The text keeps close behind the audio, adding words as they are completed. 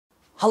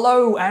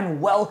Hello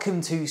and welcome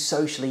to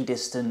Socially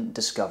Distant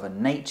Discover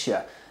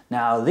Nature.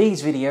 Now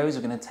these videos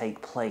are going to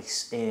take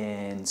place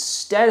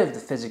instead of the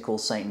physical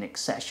St. Nick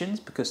sessions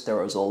because there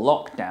was a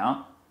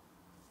lockdown.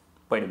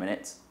 Wait a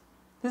minute,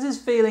 this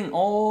is feeling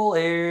all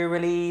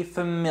eerily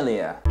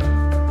familiar.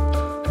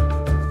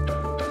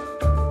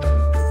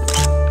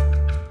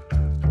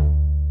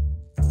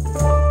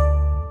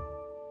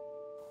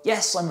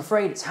 Yes, I'm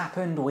afraid it's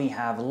happened. We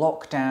have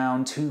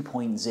lockdown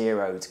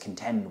 2.0 to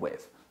contend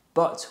with.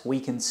 But we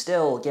can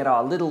still get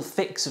our little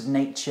fix of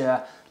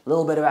nature, a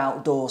little bit of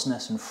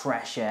outdoorsness and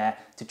fresh air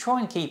to try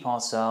and keep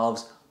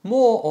ourselves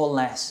more or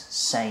less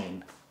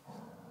sane.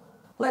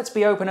 Let's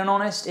be open and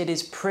honest, it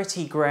is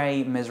pretty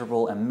grey,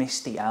 miserable and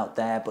misty out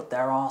there, but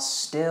there are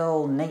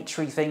still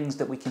naturey things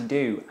that we can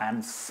do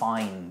and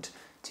find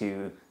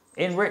to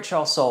enrich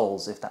our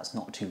souls, if that's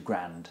not too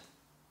grand.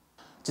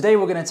 Today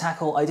we're going to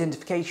tackle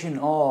identification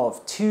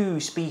of two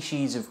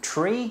species of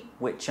tree,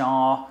 which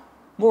are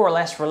more or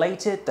less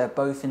related. They're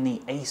both in the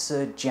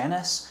Acer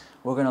genus.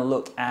 We're going to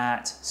look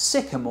at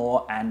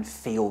Sycamore and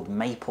Field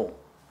Maple.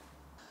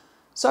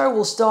 So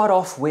we'll start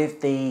off with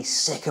the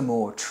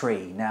Sycamore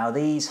tree. Now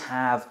these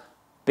have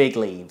big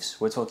leaves.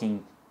 We're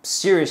talking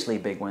seriously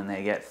big when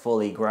they get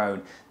fully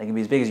grown. They can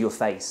be as big as your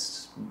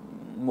face.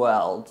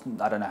 Well,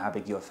 I don't know how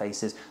big your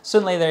face is.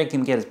 Certainly they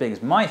can get as big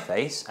as my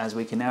face, as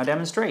we can now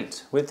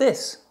demonstrate with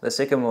this, the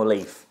sycamore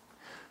leaf.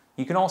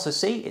 You can also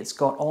see it's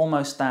got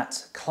almost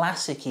that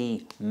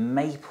classic-y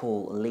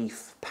maple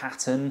leaf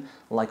pattern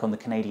like on the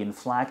Canadian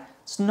flag.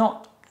 It's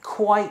not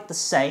quite the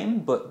same,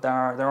 but there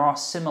are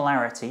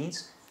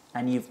similarities,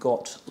 and you've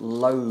got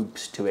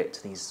lobes to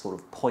it, these sort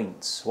of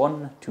points.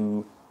 1,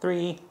 2,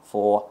 3,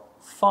 4,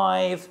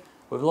 5,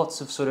 with lots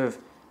of sort of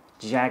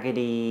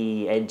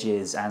jaggedy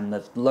edges, and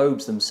the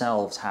lobes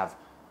themselves have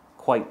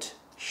quite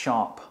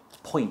sharp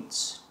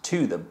points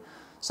to them.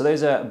 So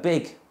those are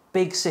big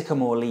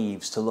sycamore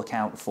leaves to look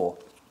out for.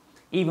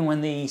 Even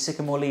when the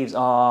sycamore leaves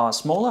are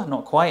smaller,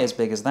 not quite as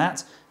big as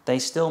that, they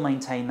still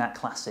maintain that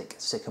classic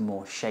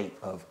sycamore shape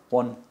of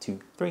 1, 2,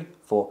 3,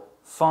 4,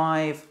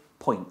 5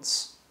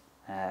 points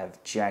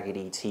of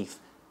jaggedy teeth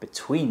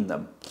between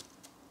them.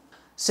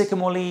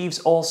 Sycamore leaves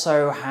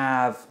also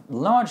have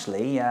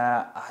largely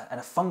a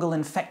fungal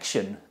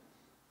infection.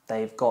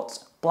 They've got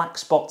black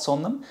spots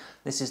on them.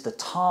 This is the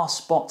tar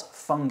spot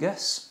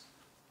fungus.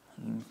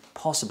 You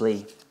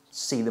possibly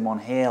see them on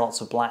here,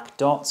 lots of black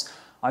dots.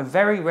 I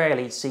very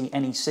rarely see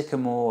any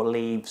sycamore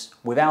leaves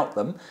without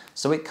them,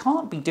 so it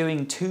can't be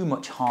doing too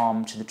much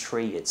harm to the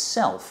tree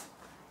itself.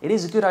 It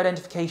is a good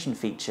identification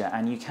feature,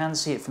 and you can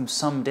see it from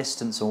some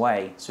distance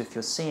away. So if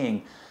you're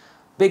seeing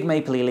big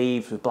mapley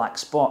leaves with black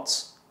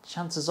spots,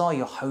 chances are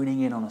you're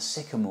honing in on a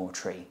sycamore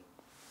tree.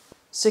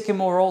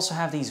 Sycamore also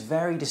have these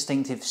very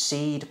distinctive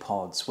seed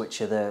pods, which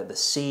are the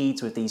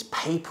seeds with these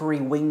papery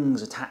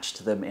wings attached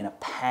to them in a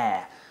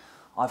pair.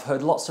 I've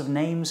heard lots of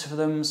names for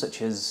them,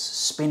 such as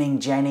spinning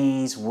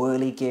jennies,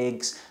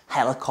 whirligigs,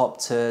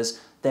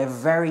 helicopters. They're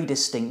very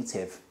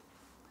distinctive.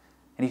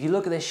 And if you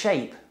look at their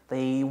shape,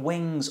 the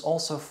wings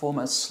also form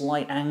a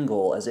slight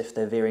angle, as if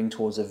they're veering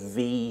towards a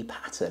V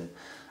pattern.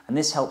 And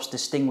this helps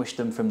distinguish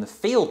them from the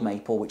field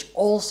maple, which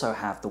also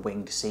have the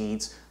winged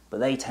seeds,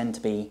 but they tend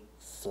to be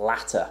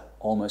flatter,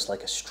 almost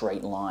like a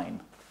straight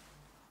line.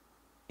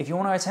 If you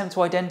want to attempt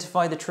to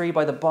identify the tree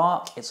by the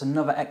bark, it's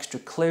another extra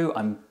clue.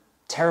 I'm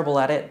terrible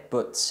at it,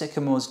 but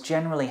sycamores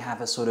generally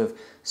have a sort of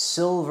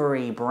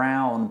silvery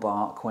brown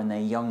bark when they're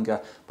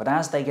younger, but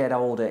as they get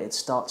older it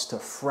starts to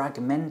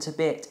fragment a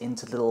bit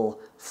into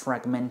little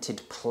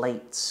fragmented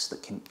plates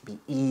that can be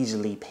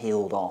easily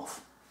peeled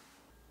off.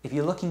 If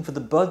you're looking for the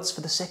buds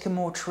for the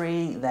sycamore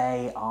tree,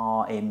 they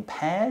are in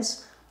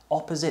pairs,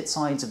 opposite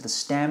sides of the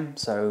stem,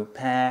 so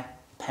pair,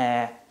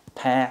 pair,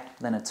 pair,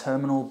 then a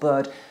terminal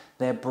bud.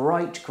 They're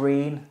bright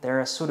green, they're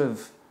a sort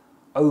of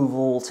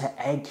oval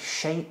to egg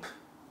shape,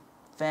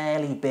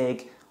 fairly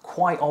big,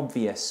 quite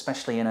obvious,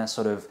 especially in a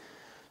sort of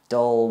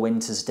dull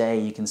winter's day.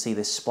 You can see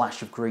this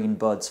splash of green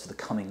buds for the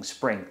coming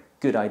spring.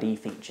 Good ID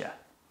feature.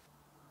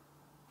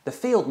 The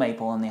field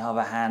maple, on the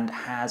other hand,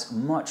 has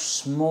much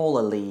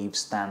smaller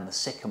leaves than the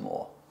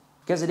sycamore.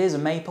 Because it is a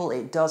maple,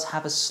 it does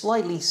have a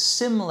slightly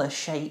similar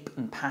shape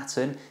and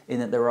pattern in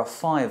that there are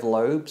 5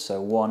 lobes,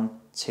 so 1,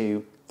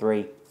 2,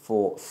 3,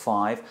 4,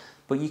 5,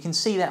 but you can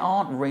see there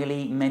aren't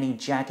really many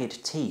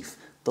jagged teeth.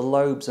 The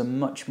lobes are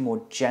much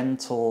more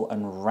gentle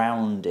and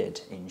rounded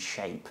in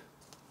shape.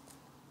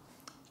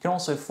 You can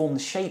also form the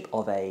shape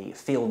of a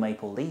field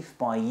maple leaf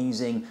by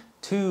using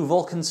 2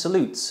 Vulcan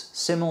salutes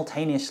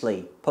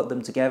simultaneously. Put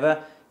them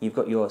together, you've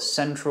got your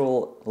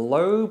central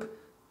lobe,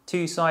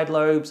 2 side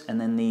lobes,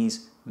 and then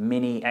these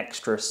mini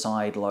extra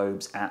side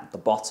lobes at the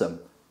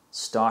bottom.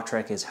 Star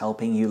Trek is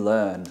helping you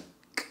learn.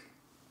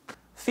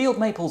 Field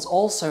maples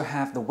also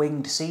have the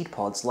winged seed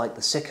pods like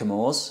the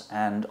sycamores,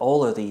 and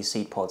all of these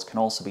seed pods can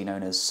also be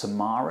known as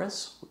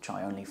samaras, which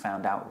I only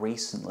found out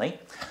recently.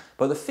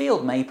 But the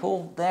field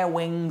maple, their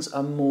wings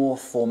are more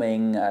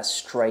forming a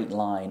straight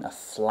line, a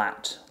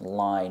flat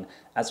line,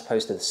 as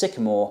opposed to the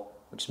sycamore,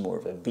 which is more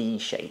of a V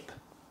shape.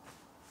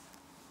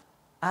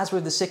 As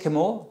with the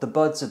sycamore, the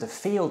buds of the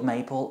field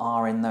maple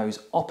are in those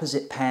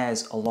opposite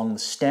pairs along the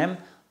stem,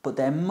 but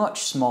they're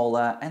much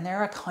smaller and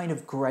they're a kind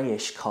of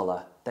greyish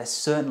colour. They're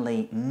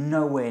certainly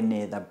nowhere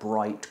near the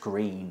bright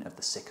green of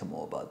the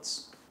sycamore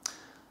buds.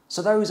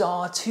 So those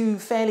are two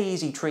fairly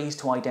easy trees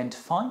to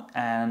identify,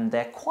 and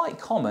they're quite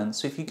common,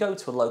 so if you go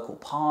to a local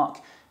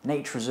park,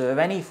 nature reserve,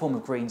 any form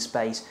of green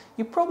space,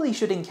 you probably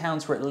should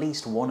encounter at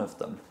least one of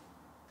them.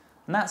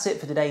 And that's it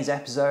for today's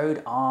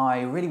episode.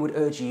 I really would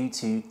urge you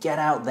to get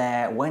out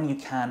there when you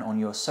can on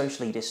your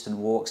socially distant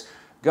walks,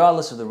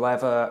 regardless of the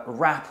weather,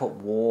 wrap up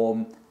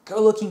warm,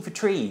 go looking for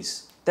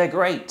trees. They're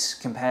great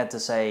compared to,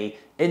 say,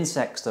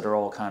 insects that are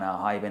all kind of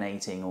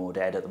hibernating or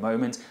dead at the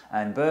moment,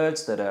 and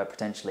birds that are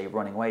potentially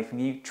running away from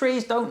you.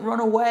 Trees don't run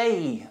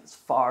away, as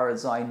far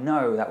as I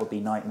know. That would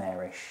be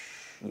nightmarish.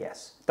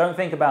 Yes, don't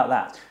think about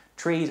that.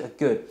 Trees are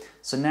good.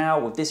 So now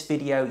with this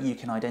video, you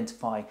can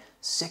identify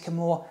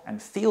sycamore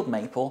and field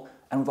maple,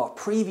 and with our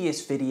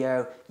previous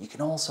video, you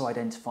can also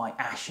identify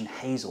ash and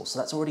hazel. So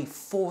that's already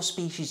 4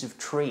 species of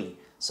tree.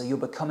 So you're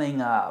becoming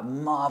a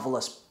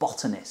marvelous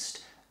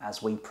botanist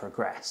as we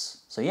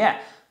progress. So yeah,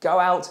 go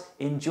out,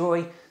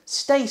 enjoy,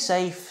 stay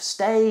safe,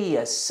 stay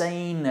as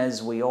sane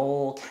as we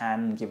all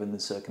can given the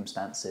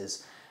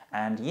circumstances.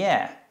 And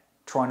yeah,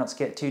 try not to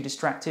get too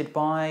distracted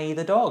by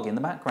the dog in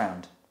the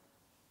background.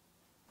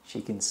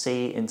 She can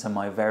see into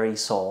my very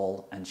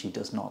soul and she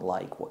does not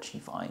like what she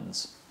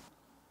finds.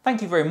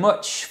 Thank you very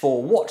much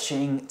for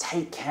watching,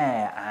 take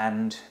care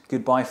and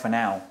goodbye for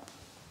now.